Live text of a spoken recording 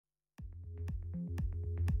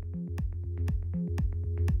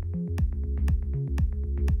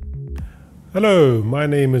Hello, my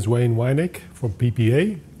name is Wayne Weineck from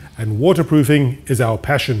BPA, and waterproofing is our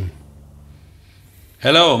passion.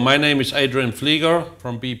 Hello, my name is Adrian Flieger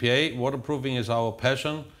from BPA. Waterproofing is our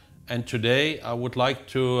passion, and today I would like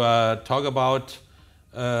to talk about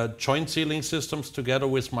joint sealing systems together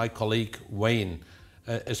with my colleague Wayne.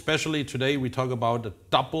 Especially today we talk about a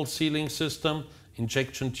double sealing system,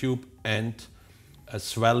 injection tube and a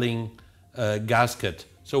swelling gasket.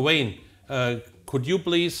 So Wayne, could you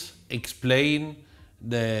please explain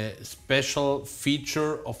the special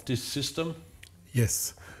feature of this system?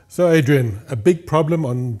 Yes. So Adrian, a big problem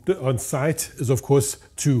on site is of course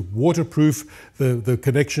to waterproof the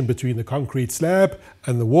connection between the concrete slab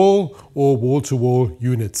and the wall or wall-to-wall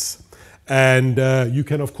units. And you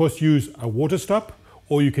can of course use a waterstop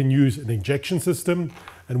or you can use an injection system.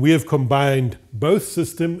 And we have combined both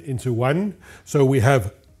systems into one. So we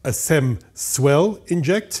have a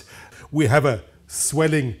CEMswell-inject. We have a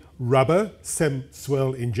swelling-rubber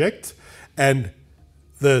CEMswell-inject. And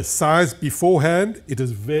the size beforehand, it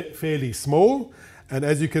is fairly small. And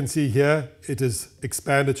as you can see here, it is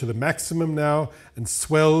expanded to the maximum now and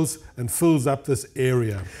swells and fills up this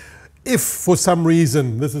area. If for some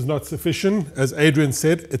reason this is not sufficient, as Adrian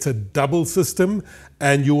said, it's a double system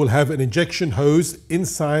and you will have an injection hose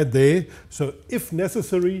inside there. So if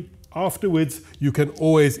necessary, afterwards, you can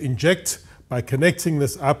always inject by connecting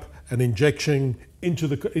this up and injection into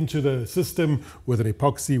the system with an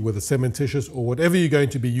epoxy, with a cementitious, or whatever you're going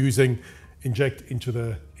to be using, inject into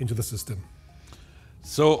the system.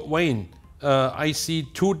 So Wayne, I see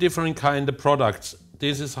two different kind of products.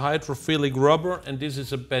 This is hydrophilic rubber and this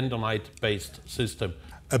is a bentonite based system.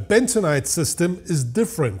 A bentonite system is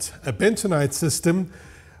different. A bentonite system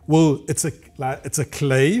it's a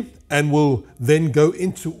clay and will then go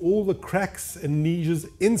into all the cracks and niches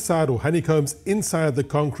inside, or honeycombs inside the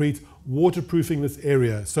concrete, waterproofing this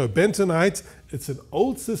area. So bentonite, it's an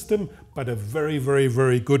old system, but a very, very,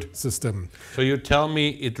 very good system. So you tell me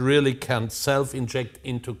it really can self-inject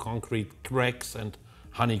into concrete cracks and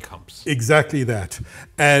honeycombs. Exactly that.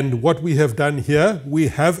 And what we have done here, we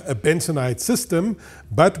have a bentonite system,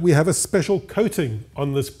 but we have a special coating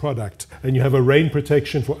on this product. And you have a rain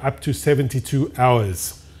protection for up to 72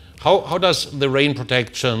 hours. How does the rain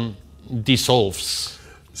protection dissolves?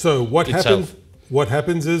 So what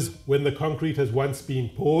happens is when the concrete has once been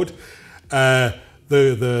poured,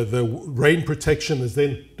 the rain protection is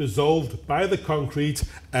then dissolved by the concrete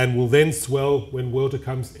and will then swell when water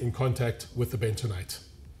comes in contact with the bentonite.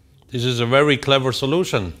 This is a very clever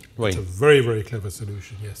solution, Wayne. It's a very, very clever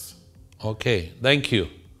solution, yes. Okay, thank you.